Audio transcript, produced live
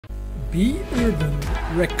Urban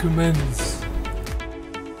recommends.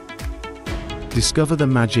 Discover the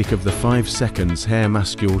magic of the 5 seconds hair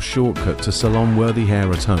mask, your shortcut to salon-worthy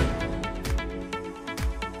hair at home.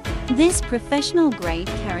 This professional-grade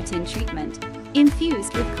keratin treatment,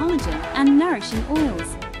 infused with collagen and nourishing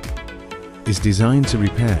oils, is designed to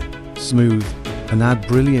repair, smooth, and add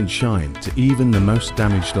brilliant shine to even the most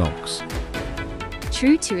damaged locks.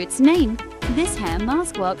 True to its name, this hair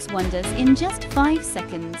mask works wonders in just 5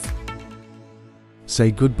 seconds. Say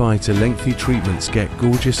goodbye to lengthy treatments, get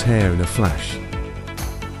gorgeous hair in a flash.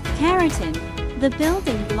 Keratin, the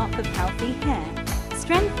building block of healthy hair,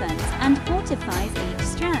 strengthens and fortifies each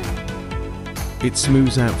strand. It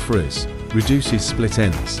smooths out frizz, reduces split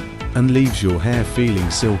ends, and leaves your hair feeling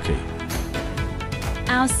silky.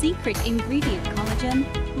 Our secret ingredient, collagen,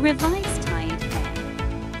 revives tired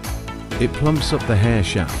hair. It plumps up the hair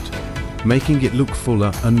shaft, making it look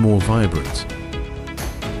fuller and more vibrant.